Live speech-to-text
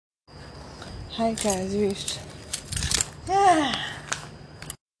Hi guys, reached. Yeah.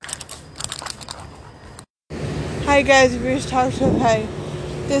 Hi guys, we reached Talk Show Hi.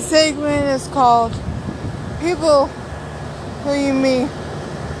 This segment is called People Who You Meet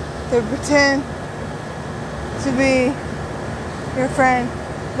to Pretend to be your friend.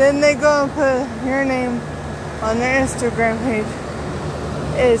 Then they go and put your name on their Instagram page.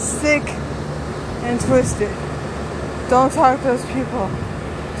 It's sick and twisted. Don't talk to those people.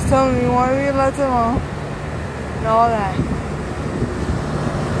 Just tell them you want to be left alone and all that.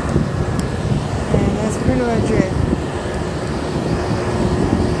 And that's pretty much it.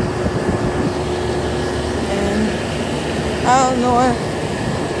 And I don't know what.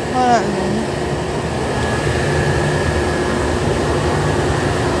 Hold on a minute.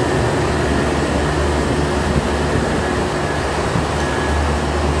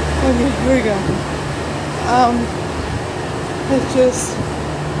 Okay, here we go. It's just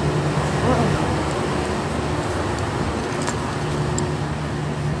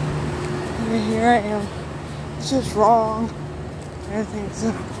here I am. It's just wrong. I think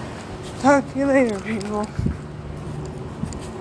so. Talk to you later, people.